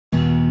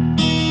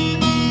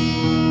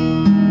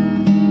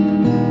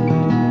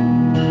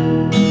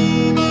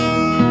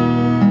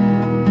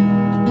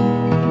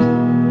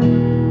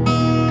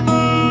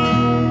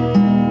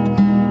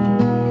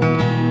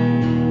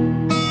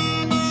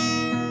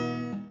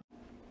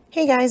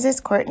Hey guys, it's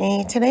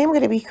Courtney. Today I'm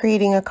going to be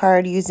creating a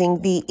card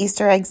using the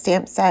Easter egg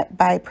stamp set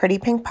by Pretty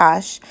Pink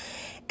Posh.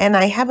 And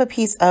I have a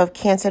piece of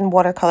Canson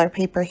watercolor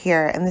paper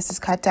here, and this is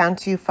cut down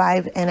to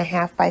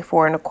 5.5 by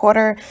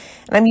 4.25.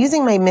 And I'm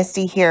using my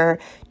Misty here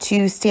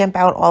to stamp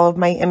out all of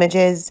my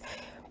images,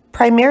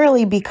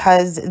 primarily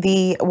because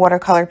the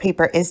watercolor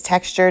paper is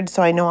textured,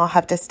 so I know I'll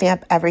have to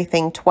stamp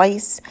everything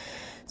twice.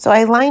 So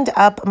I lined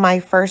up my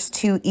first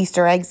two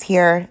Easter eggs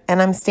here,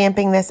 and I'm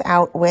stamping this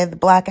out with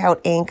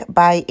Blackout ink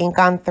by Ink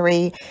on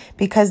 3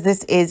 because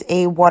this is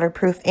a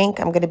waterproof ink.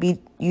 I'm going to be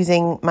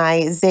using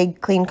my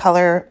Zig Clean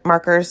Color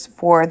markers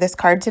for this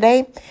card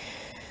today.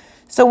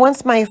 So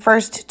once my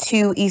first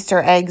two Easter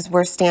eggs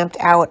were stamped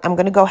out, I'm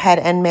going to go ahead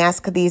and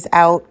mask these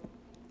out.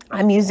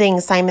 I'm using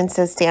Simon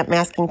Says stamp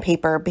masking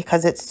paper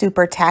because it's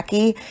super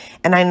tacky,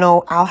 and I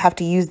know I'll have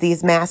to use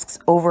these masks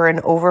over and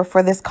over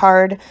for this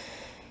card.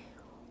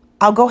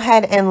 I'll go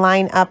ahead and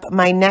line up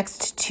my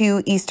next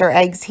two Easter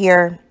eggs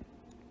here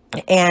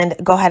and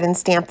go ahead and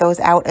stamp those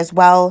out as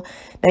well.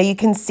 Now you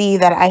can see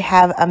that I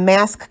have a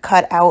mask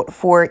cut out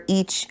for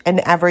each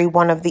and every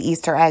one of the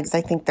Easter eggs. I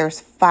think there's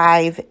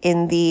 5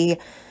 in the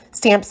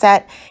stamp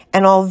set,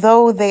 and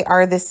although they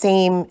are the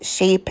same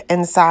shape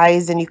and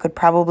size, and you could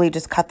probably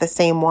just cut the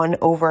same one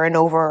over and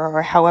over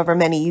or however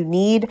many you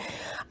need,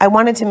 I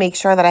wanted to make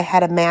sure that I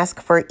had a mask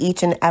for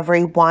each and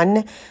every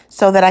one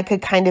so that I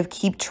could kind of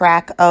keep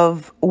track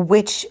of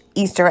which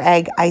Easter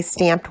egg I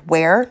stamped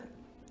where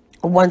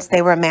once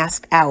they were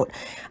masked out.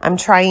 I'm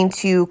trying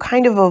to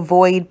kind of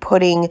avoid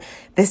putting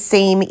the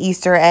same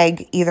Easter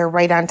egg either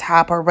right on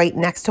top or right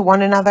next to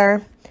one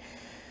another.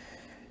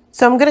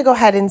 So I'm going to go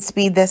ahead and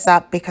speed this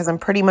up because I'm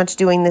pretty much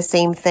doing the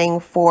same thing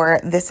for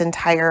this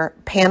entire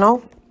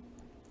panel.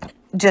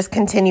 Just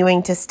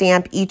continuing to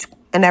stamp each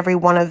and every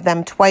one of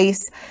them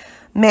twice,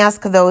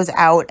 mask those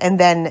out, and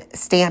then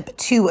stamp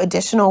 2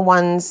 additional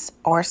ones,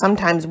 or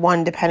sometimes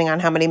 1 depending on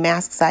how many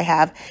masks I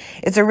have.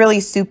 It's a really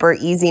super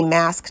easy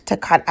mask to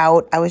cut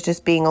out. I was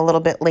just being a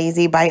little bit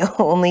lazy by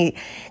only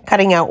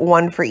cutting out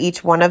 1 for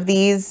each one of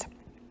these.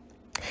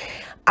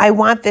 I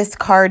want this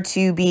card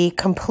to be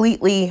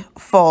completely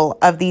full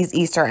of these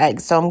Easter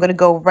eggs. So I'm going to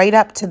go right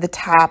up to the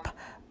top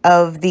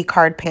of the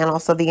card panel.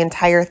 So the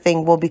entire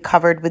thing will be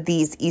covered with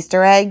these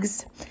Easter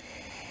eggs.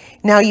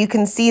 Now you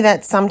can see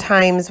that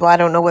sometimes, well, I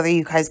don't know whether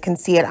you guys can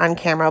see it on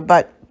camera,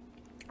 but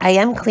I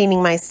am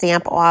cleaning my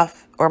stamp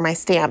off, or my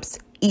stamps,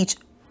 each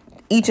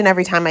and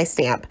every time I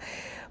stamp.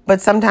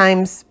 But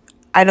sometimes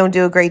I don't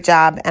do a great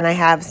job and I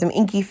have some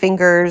inky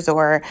fingers,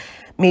 or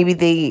maybe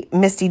the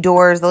Misty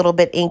door is a little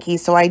bit inky,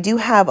 so I do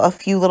have a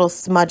few little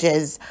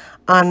smudges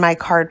on my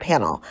card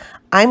panel.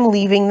 I'm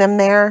leaving them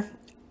there,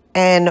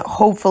 and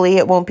hopefully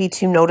it won't be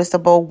too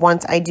noticeable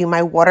once I do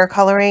my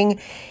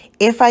watercoloring.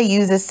 If I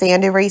use a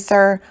sand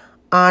eraser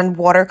on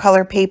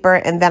watercolor paper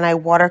and then I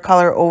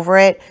watercolor over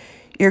it,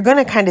 you're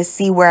going to kind of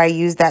see where I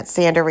use that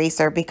sand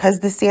eraser, because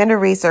the sand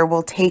eraser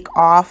will take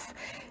off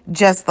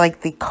just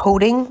like the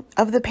coating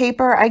of the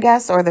paper, I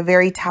guess, or the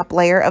very top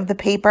layer of the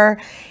paper,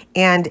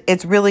 and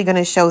it's really going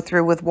to show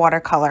through with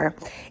watercolor.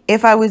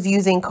 If I was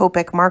using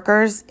Copic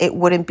markers, it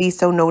wouldn't be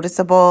so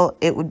noticeable.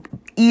 It would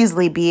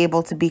easily be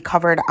able to be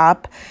covered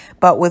up,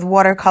 but with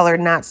watercolor,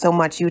 not so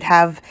much.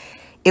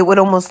 It would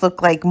almost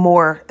look like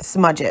more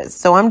smudges.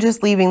 So I'm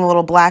just leaving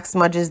little black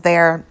smudges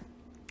there.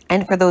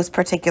 And for those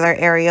particular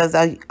areas,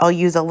 I'll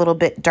use a little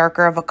bit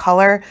darker of a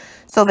color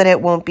so that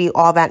it won't be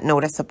all that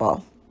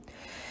noticeable.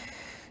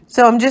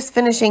 So I'm just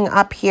finishing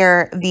up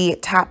here the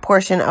top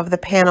portion of the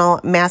panel,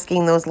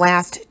 masking those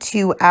last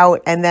 2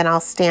 out, and then I'll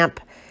stamp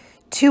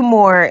 2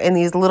 more in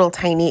these little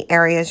tiny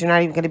areas. You're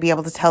not even going to be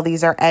able to tell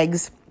these are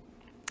eggs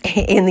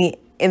in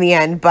the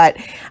end, but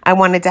I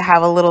wanted to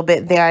have a little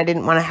bit there. I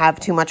didn't want to have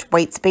too much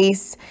white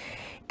space.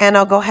 And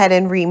I'll go ahead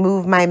and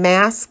remove my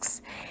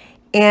masks,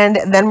 and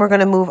then we're going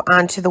to move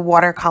on to the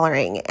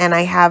watercoloring. And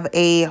I have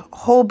a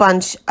whole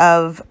bunch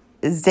of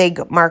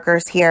Zig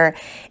markers here,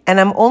 and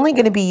I'm only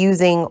going to be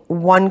using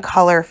 1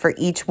 color for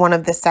each one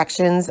of the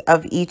sections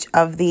of each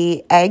of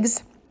the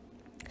eggs.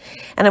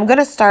 And I'm going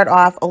to start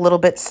off a little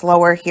bit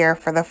slower here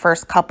for the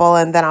first couple,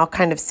 and then I'll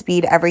kind of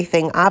speed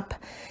everything up.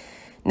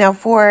 Now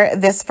for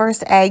this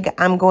first egg,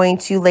 I'm going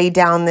to lay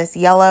down this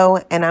yellow,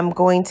 and I'm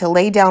going to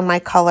lay down my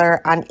color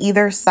on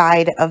either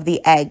side of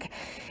the egg.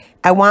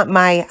 I want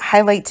my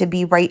highlight to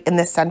be right in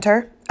the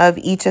center of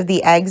each of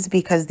the eggs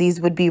because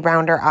these would be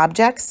rounder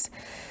objects.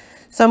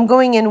 So I'm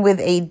going in with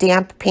a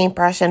damp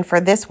paintbrush, and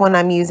for this one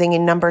I'm using a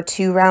number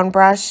 2 round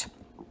brush.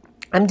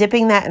 I'm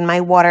dipping that in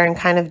my water and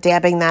kind of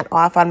dabbing that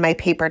off on my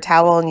paper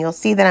towel, and you'll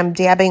see that I'm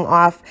dabbing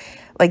off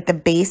like the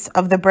base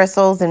of the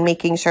bristles and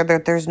making sure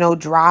that there's no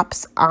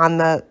drops on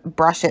the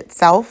brush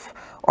itself,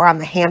 or on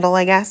the handle,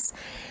 I guess,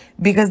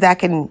 because that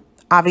can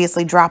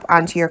obviously drop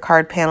onto your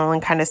card panel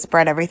and kind of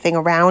spread everything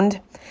around.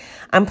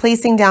 I'm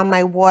placing down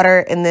my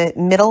water in the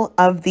middle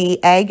of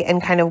the egg and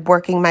kind of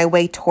working my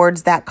way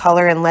towards that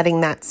color and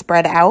letting that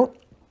spread out.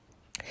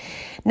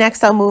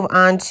 Next, I'll move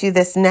on to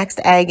this next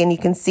egg, and you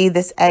can see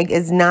this egg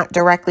is not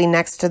directly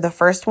next to the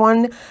first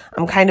one.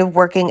 I'm kind of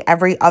working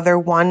every other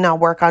one. I'll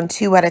work on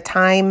 2 at a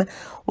time.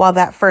 While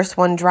that first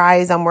one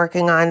dries, I'm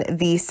working on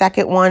the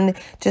second one,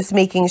 just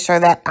making sure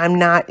that I'm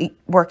not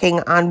working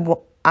on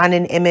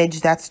an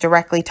image that's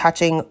directly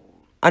touching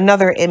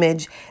another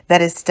image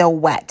that is still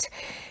wet.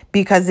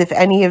 Because if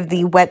any of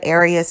the wet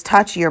areas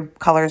touch, your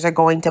colors are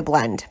going to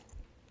blend.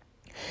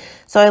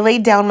 So I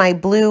laid down my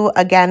blue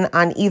again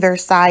on either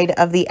side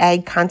of the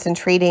egg,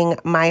 concentrating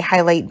my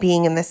highlight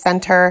being in the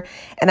center.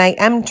 And I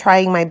am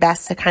trying my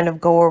best to kind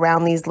of go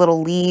around these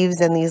little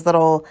leaves and these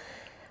little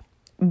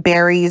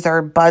berries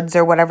or buds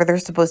or whatever they're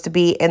supposed to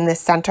be in the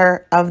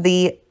center of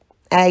the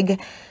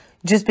egg,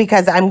 just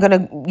because I'm going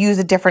to use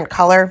a different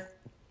color.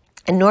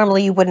 And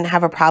normally you wouldn't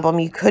have a problem.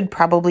 You could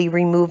probably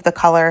remove the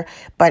color,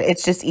 but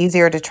it's just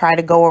easier to try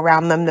to go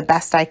around them the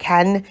best I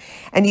can.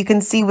 And you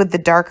can see with the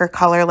darker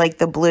color like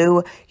the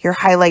blue, your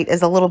highlight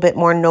is a little bit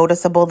more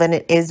noticeable than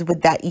it is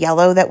with that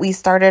yellow that we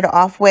started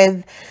off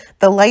with.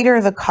 The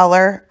lighter the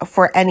color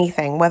for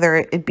anything, whether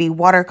it be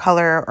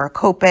watercolor or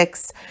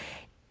Copics,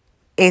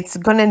 it's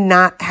going to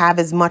not have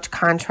as much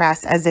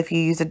contrast as if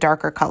you use a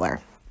darker color.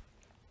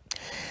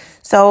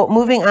 So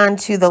moving on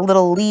to the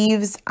little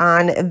leaves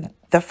on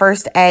the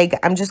first egg,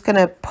 I'm just going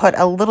to put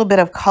a little bit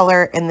of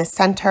color in the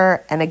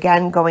center, and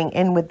again going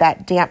in with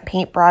that damp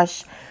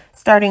paintbrush,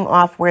 starting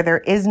off where there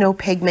is no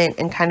pigment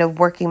and kind of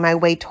working my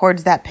way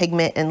towards that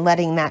pigment and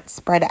letting that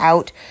spread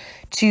out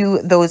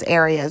to those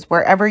areas.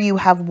 Wherever you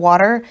have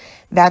water,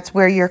 that's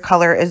where your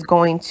color is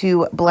going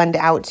to blend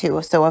out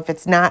to. So if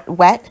it's not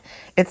wet,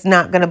 it's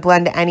not going to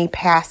blend any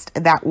past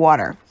that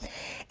water.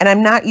 And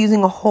I'm not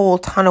using a whole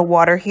ton of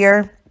water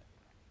here.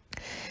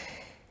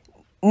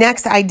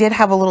 Next, I did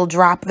have a little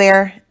drop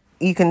there.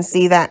 You can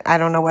see that. I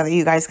don't know whether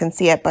you guys can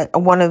see it, but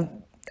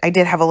I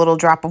did have a little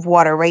drop of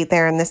water right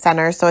there in the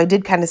center. So I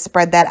did kind of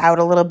spread that out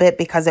a little bit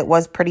because it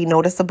was pretty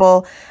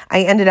noticeable.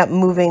 I ended up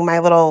moving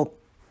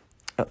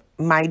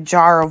my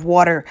jar of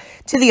water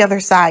to the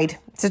other side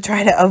to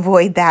try to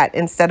avoid that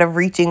instead of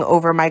reaching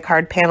over my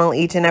card panel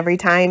each and every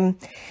time.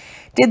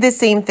 Did the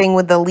same thing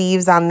with the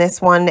leaves on this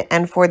one.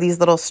 And for these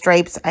little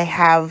stripes, I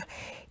have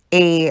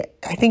I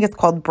think it's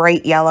called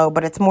bright yellow,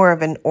 but it's more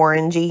of an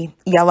orangey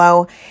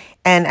yellow.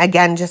 And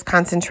again, just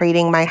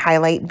concentrating my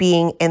highlight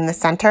being in the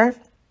center.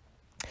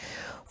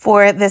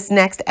 For this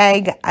next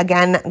egg,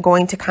 again,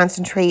 going to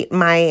concentrate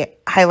my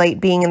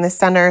highlight being in the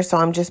center. So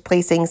I'm just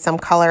placing some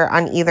color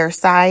on either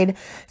side,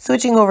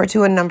 switching over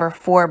to a number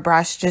 4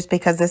 brush just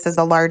because this is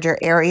a larger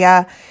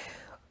area.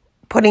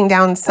 Putting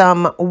down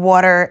some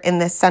water in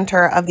the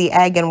center of the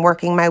egg and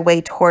working my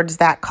way towards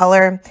that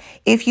color.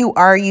 If you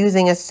are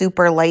using a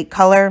super light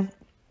color,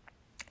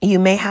 you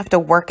may have to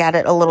work at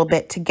it a little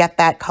bit to get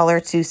that color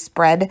to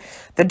spread.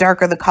 The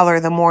darker the color,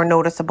 the more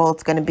noticeable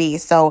it's going to be.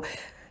 So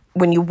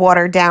when you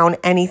water down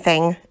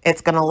anything,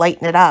 it's going to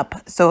lighten it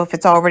up. So if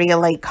it's already a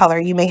light color,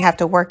 you may have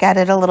to work at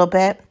it a little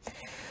bit.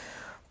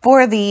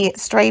 For the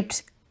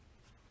striped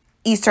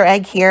Easter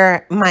egg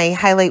here, my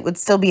highlight would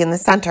still be in the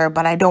center,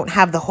 but I don't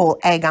have the whole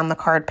egg on the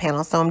card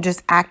panel. So I'm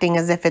just acting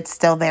as if it's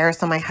still there.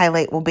 So my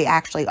highlight will be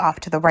actually off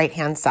to the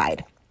right-hand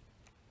side.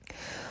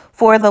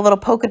 For the little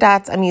polka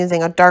dots, I'm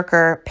using a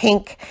darker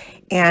pink,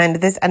 and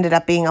this ended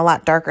up being a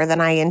lot darker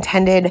than I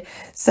intended.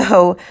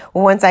 So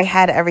once I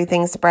had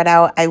everything spread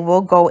out, I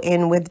will go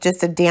in with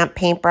just a damp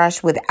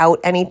paintbrush without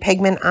any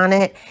pigment on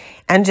it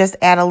and just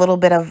add a little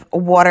bit of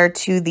water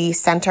to the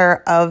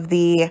center of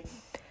the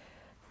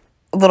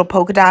little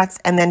polka dots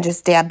and then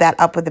just dab that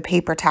up with a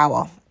paper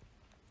towel.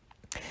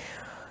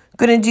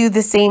 Going to do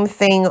the same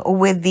thing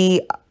with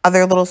the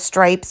other little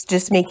stripes,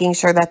 just making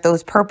sure that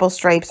those purple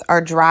stripes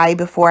are dry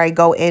before I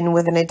go in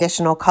with an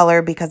additional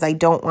color because I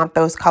don't want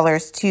those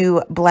colors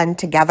to blend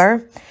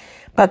together.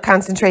 But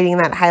concentrating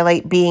that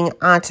highlight being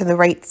onto the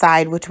right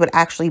side, which would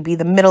actually be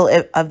the middle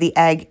of the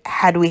egg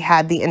had we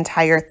had the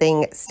entire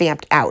thing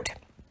stamped out.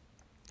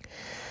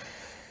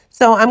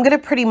 So I'm going to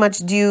pretty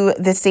much do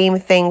the same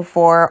thing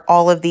for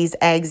all of these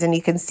eggs, and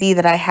you can see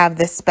that I have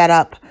this sped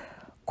up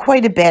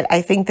quite a bit.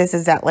 I think this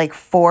is at like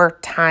 4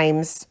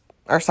 times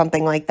or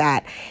something like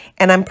that.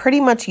 And I'm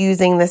pretty much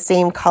using the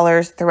same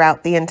colors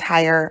throughout the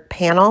entire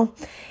panel.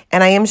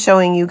 And I am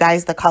showing you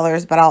guys the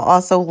colors, but I'll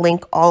also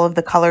link all of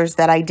the colors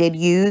that I did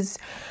use.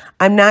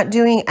 I'm not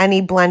doing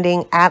any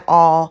blending at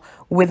all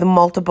with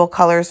multiple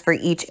colors for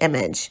each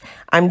image.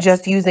 I'm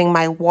just using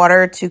my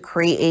water to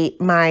create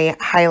my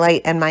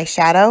highlight and my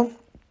shadow.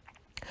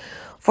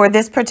 For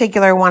this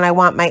particular one, I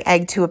want my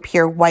egg to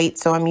appear white,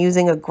 so I'm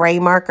using a gray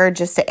marker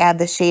just to add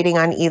the shading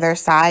on either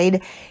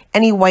side.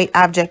 Any white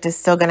object is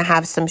still going to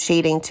have some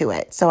shading to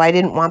it, so I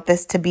didn't want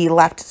this to be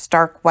left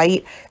stark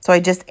white, so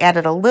I just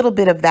added a little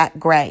bit of that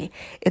gray.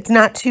 It's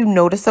not too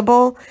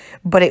noticeable,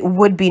 but it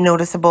would be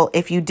noticeable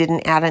if you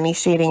didn't add any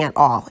shading at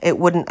all. It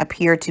wouldn't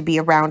appear to be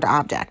a round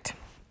object.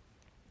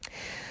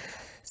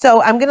 So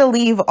I'm going to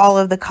leave all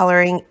of the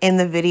coloring in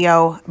the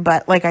video,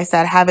 but like I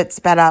said, have it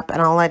sped up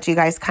and I'll let you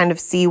guys kind of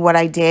see what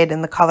I did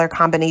and the color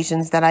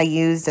combinations that I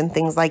used and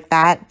things like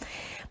that.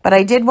 But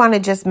I did want to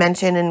just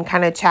mention and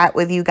kind of chat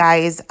with you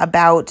guys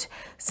about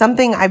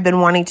something I've been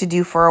wanting to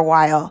do for a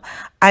while.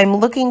 I'm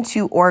looking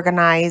to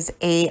organize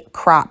a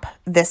crop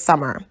this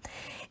summer.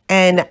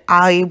 And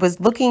I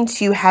was looking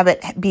to have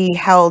it be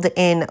held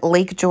in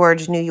Lake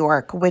George, New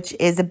York, which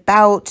is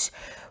about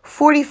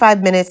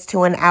 45 minutes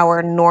to an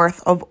hour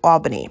north of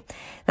Albany.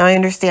 Now, I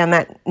understand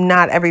that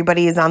not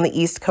everybody is on the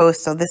East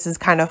Coast, so this is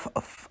kind of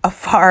a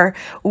far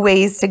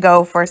ways to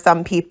go for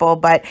some people,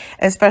 but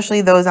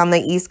especially those on the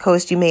East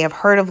Coast, you may have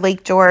heard of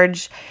Lake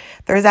George.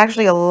 There's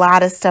actually a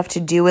lot of stuff to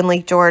do in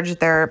Lake George.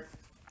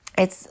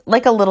 It's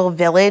like a little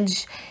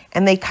village,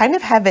 and they kind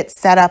of have it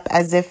set up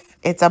as if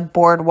it's a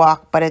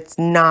boardwalk, but it's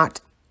not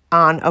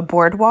on a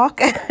boardwalk.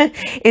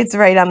 It's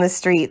right on the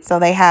street. So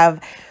they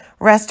have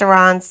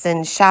restaurants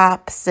and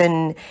shops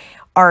and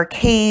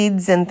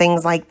arcades and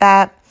things like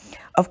that.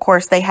 Of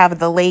course, they have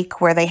the lake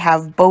where they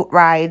have boat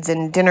rides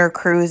and dinner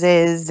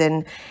cruises,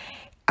 and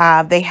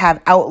they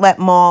have outlet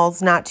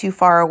malls not too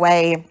far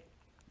away.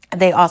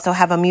 They also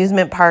have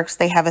amusement parks.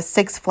 They have a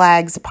Six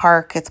Flags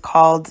park. It's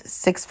called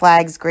Six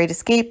Flags Great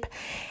Escape.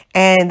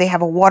 And they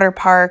have a water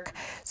park.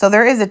 So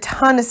there is a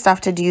ton of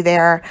stuff to do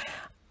there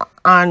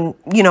on,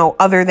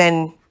 other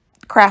than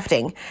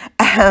crafting.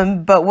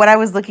 But what I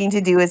was looking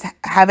to do is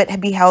have it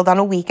be held on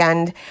a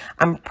weekend.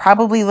 I'm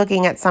probably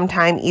looking at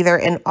sometime either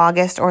in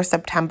August or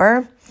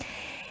September.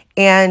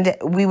 And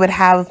we would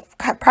have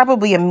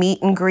probably a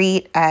meet and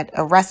greet at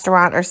a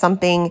restaurant or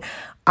something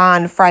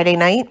on Friday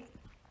night.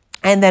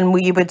 And then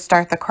we would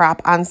start the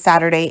crop on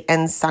Saturday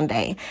and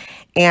Sunday.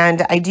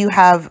 And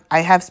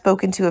I have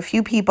spoken to a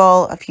few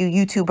people, a few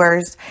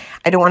YouTubers.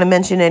 I don't want to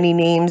mention any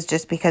names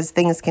just because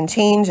things can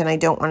change and I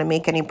don't want to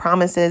make any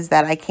promises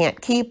that I can't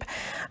keep.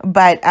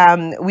 But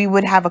we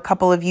would have a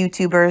couple of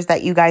YouTubers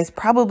that you guys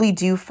probably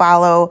do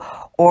follow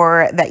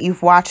or that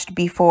you've watched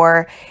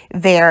before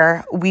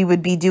there. We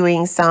would be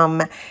doing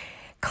some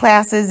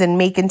classes and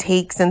make and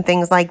takes and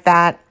things like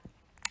that.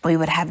 We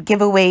would have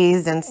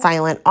giveaways and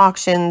silent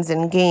auctions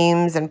and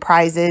games and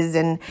prizes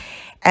and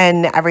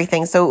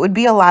everything. So it would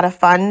be a lot of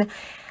fun.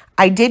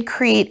 I did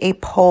create a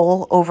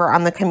poll over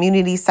on the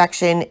community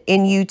section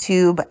in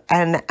YouTube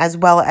and as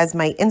well as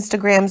my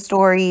Instagram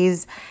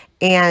stories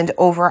and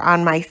over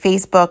on my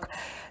Facebook,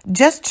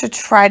 just to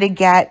try to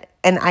get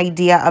an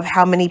idea of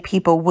how many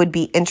people would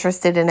be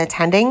interested in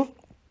attending.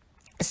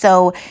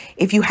 So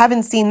if you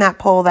haven't seen that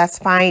poll, that's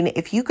fine.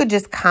 If you could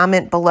just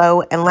comment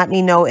below and let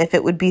me know if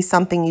it would be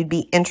something you'd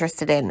be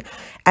interested in.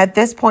 At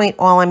this point,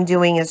 all I'm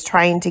doing is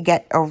trying to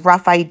get a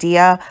rough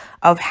idea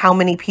of how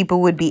many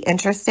people would be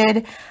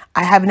interested.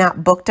 I have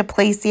not booked a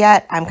place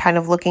yet. I'm kind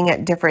of looking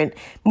at different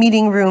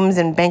meeting rooms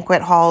and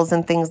banquet halls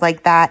and things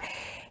like that.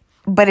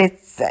 But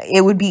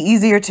it would be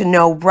easier to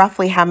know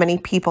roughly how many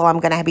people I'm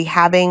going to be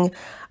having.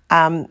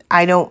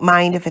 I don't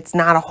mind if it's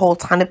not a whole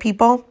ton of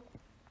people.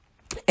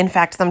 In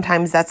fact,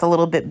 sometimes that's a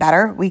little bit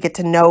better. We get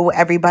to know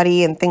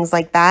everybody and things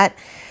like that.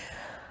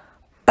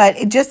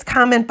 But just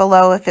comment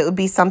below if it would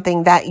be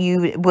something that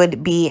you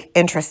would be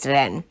interested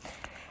in.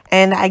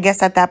 And I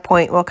guess at that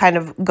point, we'll kind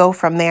of go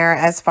from there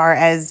as far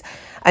as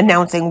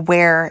announcing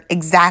where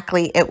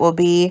exactly it will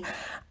be.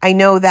 I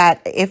know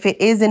that if it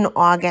is in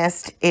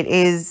August, it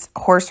is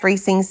horse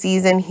racing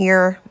season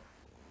here.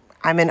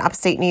 I'm in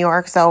upstate New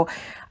York, so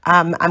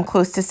I'm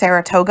close to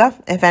Saratoga,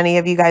 if any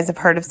of you guys have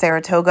heard of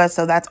Saratoga.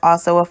 So that's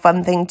also a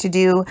fun thing to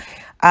do.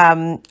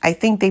 I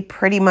think they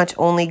pretty much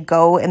only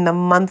go in the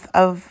month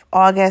of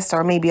August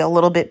or maybe a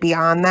little bit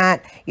beyond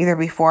that, either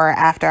before or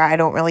after. I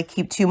don't really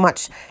keep too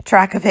much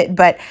track of it,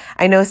 but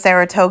I know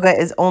Saratoga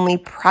is only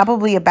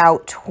probably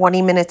about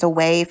 20 minutes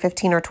away,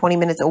 15 or 20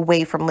 minutes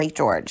away from Lake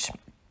George.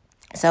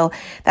 So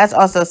that's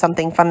also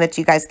something fun that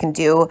you guys can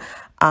do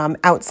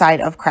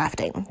outside of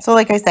crafting. So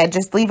like I said,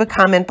 just leave a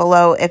comment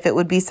below if it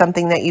would be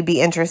something that you'd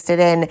be interested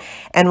in,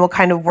 and we'll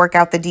kind of work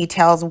out the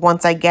details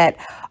once I get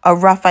a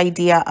rough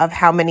idea of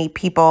how many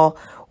people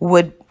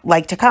would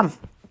like to come.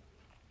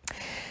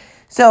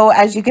 So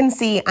as you can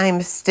see,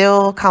 I'm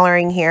still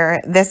coloring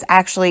here. This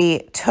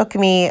actually took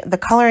me, the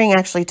coloring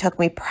actually took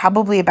me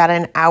probably about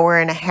an hour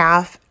and a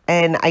half,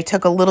 and I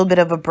took a little bit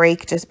of a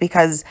break just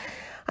because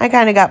I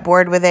kind of got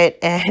bored with it,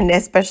 and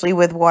especially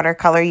with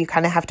watercolor, you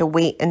kind of have to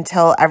wait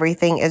until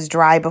everything is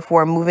dry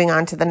before moving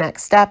on to the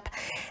next step,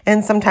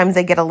 and sometimes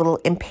I get a little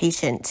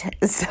impatient.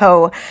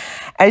 So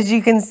as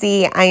you can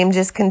see, I am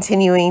just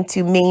continuing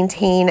to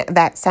maintain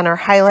that center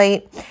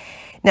highlight.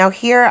 Now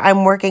here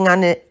I'm working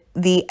on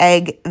the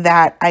egg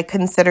that I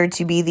considered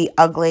to be the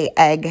ugly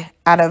egg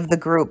out of the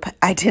group.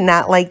 I did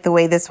not like the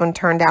way this one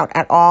turned out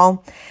at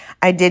all.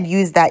 I did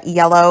use that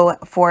yellow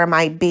for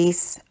my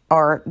base,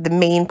 or the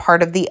main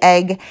part of the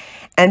egg.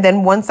 And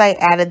then once I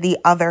added the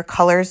other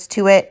colors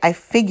to it, I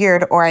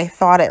figured, or I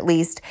thought at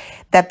least,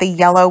 that the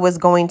yellow was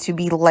going to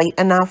be light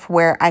enough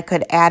where I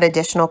could add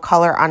additional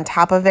color on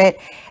top of it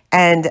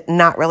and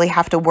not really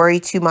have to worry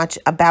too much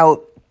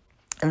about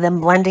them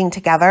blending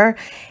together.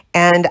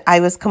 And I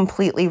was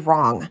completely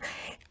wrong.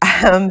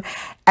 Um,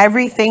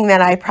 Everything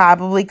that I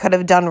probably could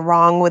have done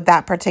wrong with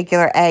that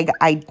particular egg,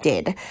 I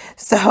did.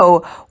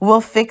 So we'll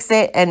fix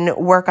it and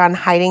work on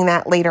hiding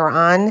that later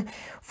on.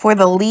 For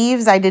the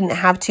leaves, I didn't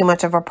have too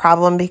much of a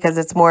problem because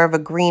it's more of a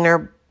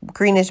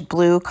greenish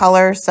blue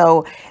color.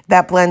 So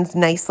that blends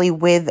nicely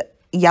with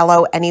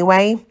yellow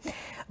anyway.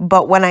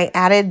 But when I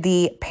added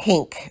the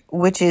pink,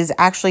 which is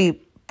actually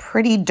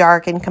pretty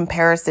dark in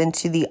comparison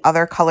to the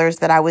other colors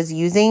that I was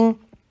using,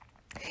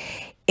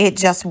 it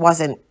just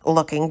wasn't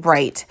looking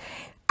bright.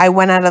 I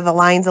went out of the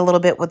lines a little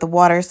bit with the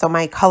water, so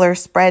my color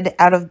spread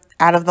out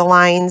of the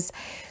lines.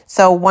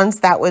 So once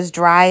that was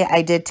dry,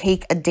 I did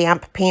take a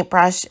damp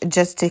paintbrush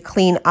just to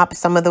clean up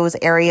some of those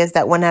areas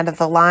that went out of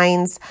the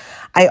lines.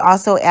 I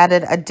also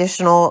added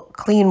additional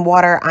clean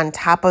water on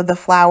top of the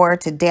flour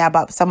to dab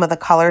up some of the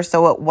color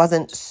so it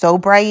wasn't so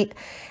bright.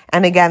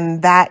 And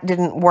again, that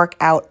didn't work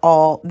out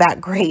all that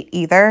great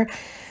either.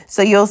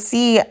 So you'll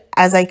see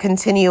as I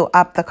continue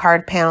up the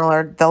card panel,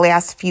 or the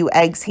last few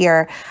eggs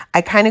here,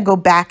 I kind of go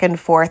back and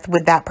forth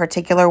with that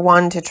particular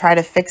one to try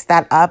to fix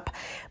that up.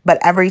 But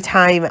every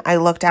time I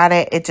looked at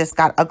it, it just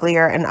got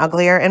uglier and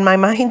uglier in my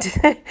mind.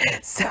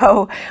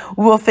 So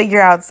we'll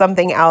figure out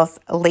something else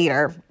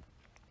later.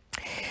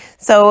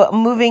 So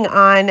moving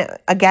on,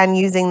 again,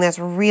 using this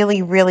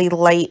really, really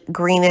light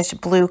greenish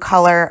blue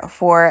color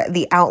for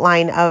the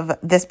outline of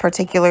this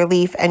particular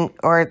leaf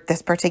or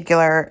this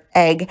particular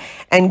egg,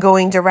 and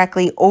going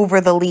directly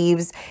over the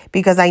leaves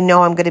because I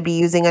know I'm going to be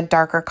using a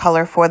darker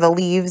color for the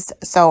leaves.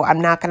 So I'm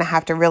not going to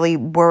have to really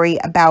worry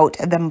about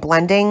them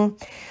blending.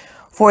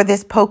 For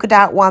this polka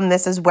dot one,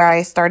 this is where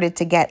I started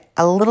to get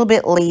a little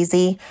bit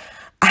lazy.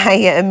 I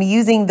am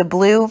using the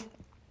blue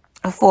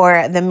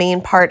for the main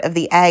part of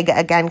the egg,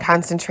 again,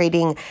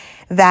 concentrating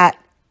that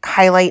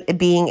highlight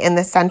being in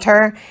the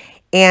center.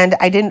 And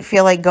I didn't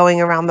feel like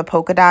going around the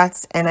polka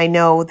dots. And I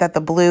know that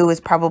the blue is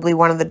probably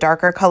one of the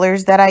darker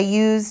colors that I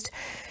used.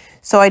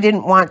 So I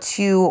didn't want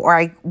to, or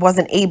I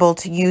wasn't able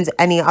to use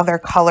any other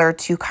color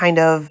to kind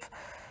of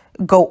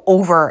go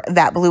over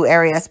that blue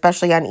area,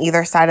 especially on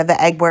either side of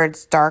the egg where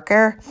it's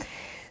darker.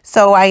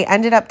 So I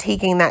ended up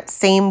taking that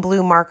same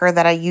blue marker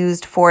that I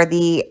used for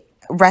the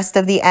rest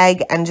of the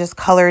egg and just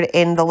colored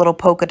in the little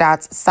polka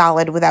dots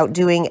solid without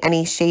doing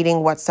any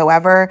shading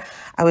whatsoever.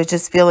 I was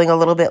just feeling a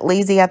little bit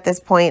lazy at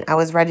this point. I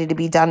was ready to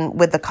be done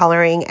with the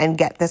coloring and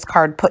get this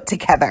card put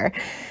together.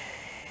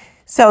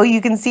 So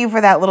you can see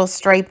for that little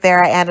stripe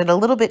there, I added a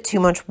little bit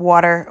too much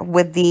water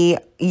with the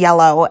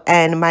yellow,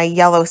 and my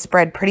yellow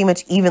spread pretty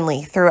much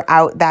evenly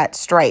throughout that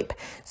stripe.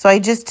 So I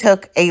just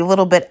took a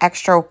little bit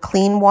extra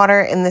clean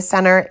water in the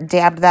center,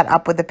 dabbed that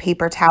up with a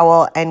paper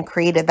towel, and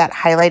created that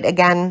highlight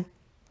again.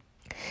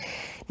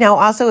 Now,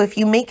 also, if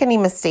you make any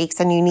mistakes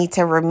and you need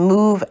to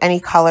remove any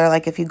color,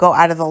 like if you go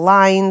out of the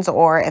lines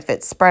or if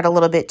it's spread a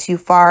little bit too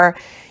far,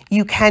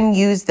 you can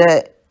use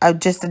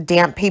just a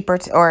damp paper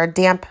or a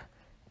damp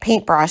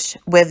paintbrush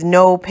with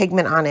no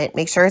pigment on it.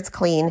 Make sure it's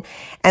clean,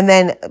 and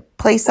then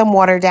place some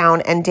water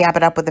down and dab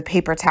it up with a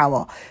paper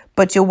towel.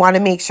 But you'll want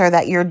to make sure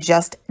that you're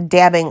just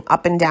dabbing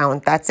up and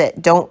down. That's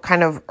it. Don't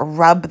kind of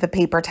rub the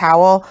paper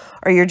towel,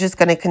 or you're just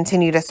going to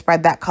continue to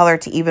spread that color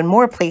to even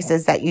more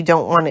places that you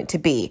don't want it to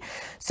be.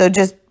 So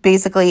just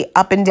basically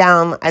up and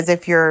down as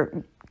if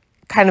you're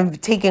kind of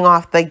taking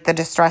off like the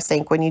distress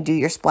ink when you do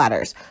your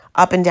splatters.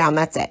 Up and down,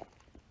 that's it.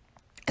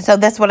 So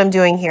that's what I'm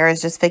doing here,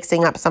 is just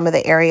fixing up some of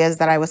the areas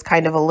that I was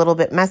kind of a little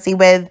bit messy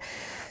with.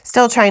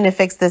 Still trying to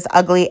fix this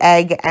ugly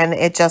egg, and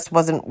it just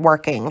wasn't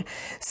working.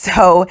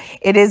 So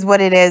it is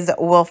what it is.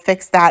 We'll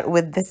fix that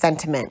with the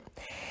sentiment.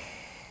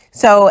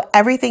 So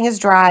everything is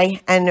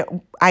dry, and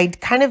I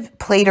kind of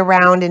played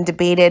around and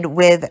debated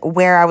with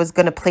where I was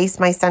going to place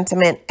my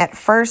sentiment. At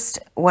first,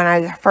 when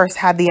I first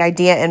had the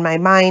idea in my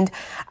mind,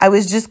 I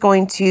was just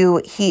going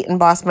to heat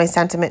emboss my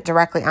sentiment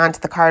directly onto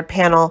the card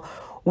panel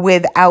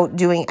without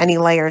doing any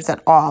layers at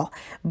all.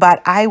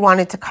 But I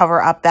wanted to cover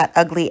up that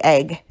ugly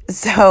egg.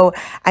 So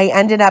I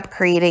ended up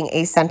creating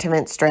a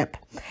sentiment strip.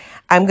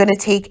 I'm going to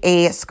take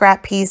a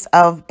scrap piece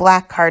of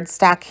black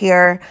cardstock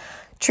here,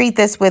 treat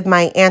this with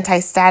my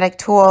anti-static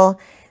tool,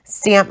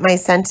 stamp my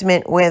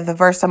sentiment with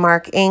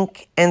Versamark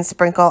ink, and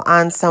sprinkle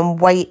on some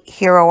white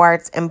Hero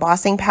Arts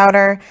embossing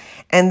powder.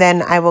 And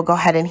then I will go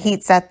ahead and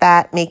heat set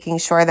that, making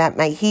sure that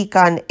my heat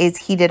gun is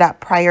heated up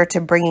prior to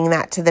bringing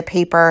that to the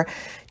paper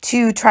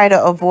to try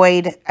to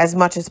avoid as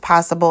much as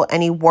possible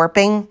any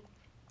warping.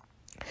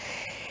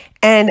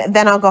 And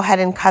then I'll go ahead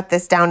and cut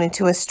this down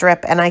into a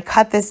strip, and I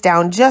cut this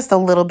down just a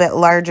little bit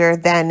larger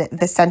than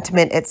the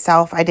sentiment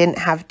itself. I didn't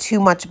have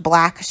too much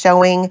black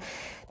showing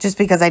just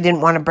because I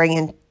didn't want to bring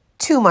in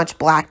too much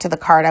black to the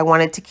card. I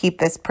wanted to keep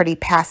this pretty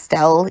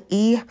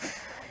pastel-y,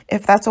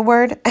 if that's a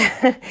word.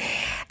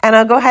 And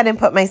I'll go ahead and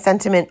put my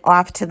sentiment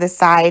off to the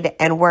side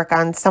and work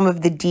on some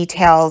of the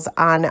details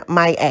on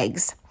my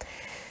eggs.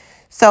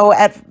 So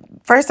at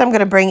first I'm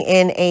going to bring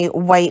in a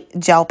white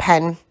gel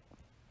pen,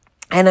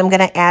 And I'm going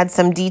to add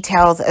some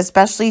details,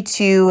 especially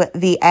to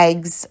the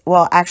eggs.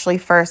 Well, actually,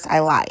 first, I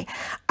lie.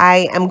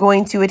 I am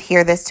going to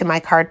adhere this to my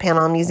card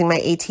panel. I'm using my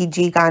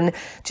ATG gun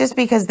just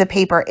because the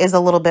paper is a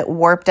little bit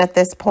warped at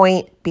this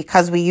point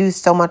because we use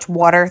so much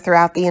water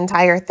throughout the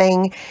entire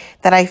thing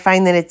that I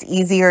find that it's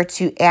easier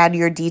to add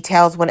your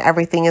details when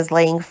everything is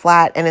laying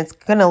flat, and it's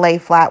going to lay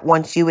flat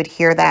once you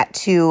adhere that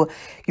to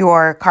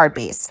your card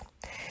base.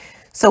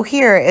 So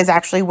here is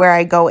actually where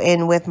I go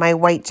in with my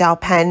white gel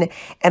pen,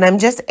 and I'm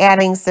just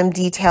adding some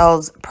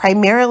details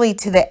primarily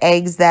to the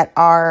eggs that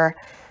are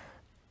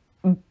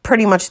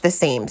pretty much the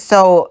same.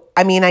 So,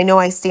 I mean, I know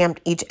I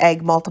stamped each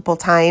egg multiple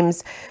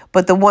times,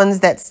 but the ones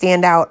that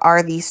stand out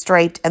are the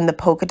striped and the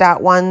polka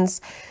dot ones.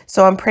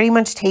 So I'm pretty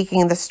much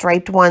taking the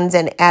striped ones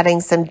and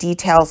adding some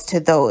details to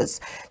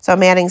those. So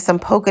I'm adding some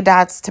polka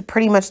dots to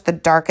pretty much the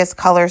darkest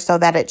color so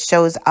that it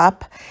shows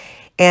up,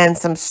 and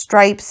some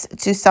stripes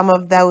to some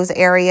of those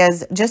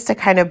areas just to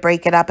kind of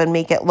break it up and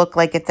make it look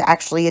like it's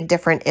actually a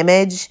different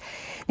image.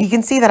 You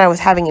can see that I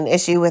was having an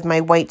issue with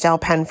my white gel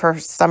pen for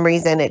some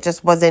reason. It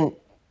just wasn't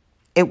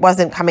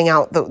coming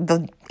out,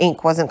 the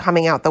ink wasn't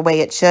coming out the way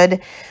it should.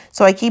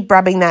 So I keep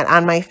rubbing that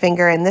on my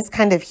finger, and this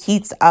kind of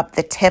heats up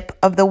the tip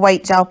of the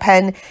white gel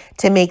pen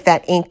to make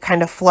that ink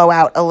kind of flow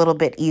out a little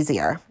bit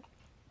easier.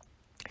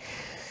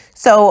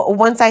 So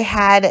once I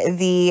had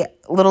the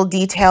little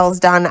details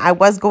done, I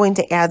was going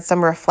to add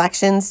some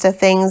reflections to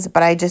things,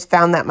 but I just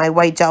found that my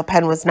white gel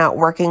pen was not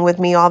working with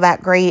me all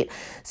that great.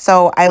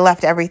 So I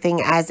left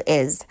everything as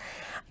is.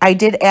 I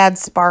did add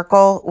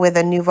sparkle with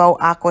a Nuvo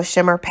Aqua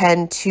Shimmer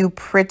pen to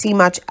pretty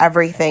much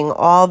everything.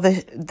 All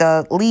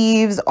the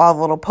leaves, all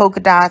the little polka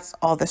dots,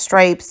 all the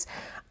stripes.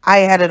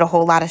 I added a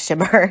whole lot of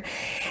shimmer.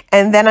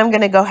 And then I'm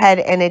going to go ahead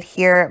and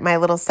adhere my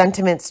little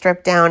sentiment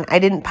strip down. I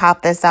didn't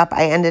pop this up.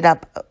 I ended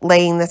up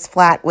laying this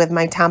flat with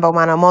my Tombow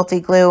Mono Multi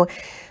Glue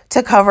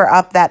to cover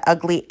up that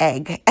ugly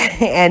egg.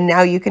 And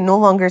now you can no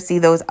longer see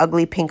those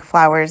ugly pink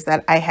flowers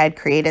that I had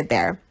created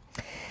there.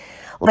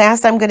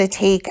 Last, I'm going to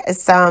take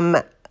some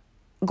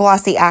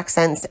glossy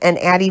accents and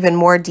add even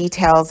more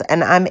details,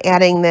 and I'm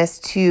adding this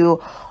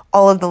to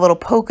all of the little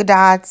polka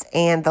dots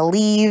and the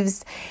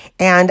leaves.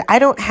 And I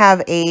don't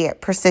have a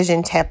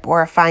precision tip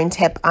or a fine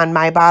tip on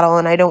my bottle,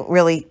 and I don't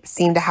really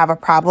seem to have a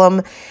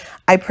problem.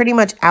 I pretty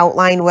much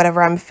outline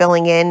whatever I'm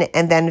filling in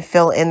and then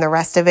fill in the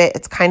rest of it.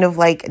 It's kind of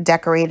like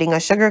decorating a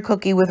sugar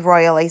cookie with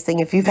royal icing.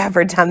 If you've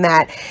ever done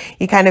that,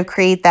 you kind of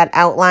create that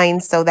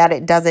outline so that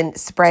it doesn't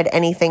spread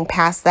anything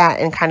past that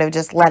and kind of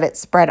just let it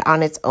spread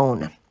on its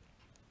own.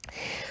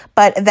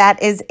 But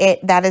that is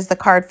it. That is the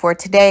card for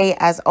today.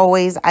 As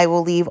always, I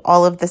will leave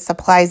all of the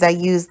supplies I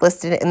use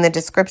listed in the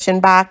description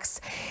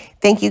box.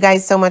 Thank you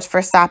guys so much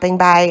for stopping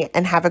by,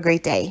 and have a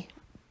great day.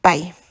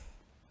 Bye.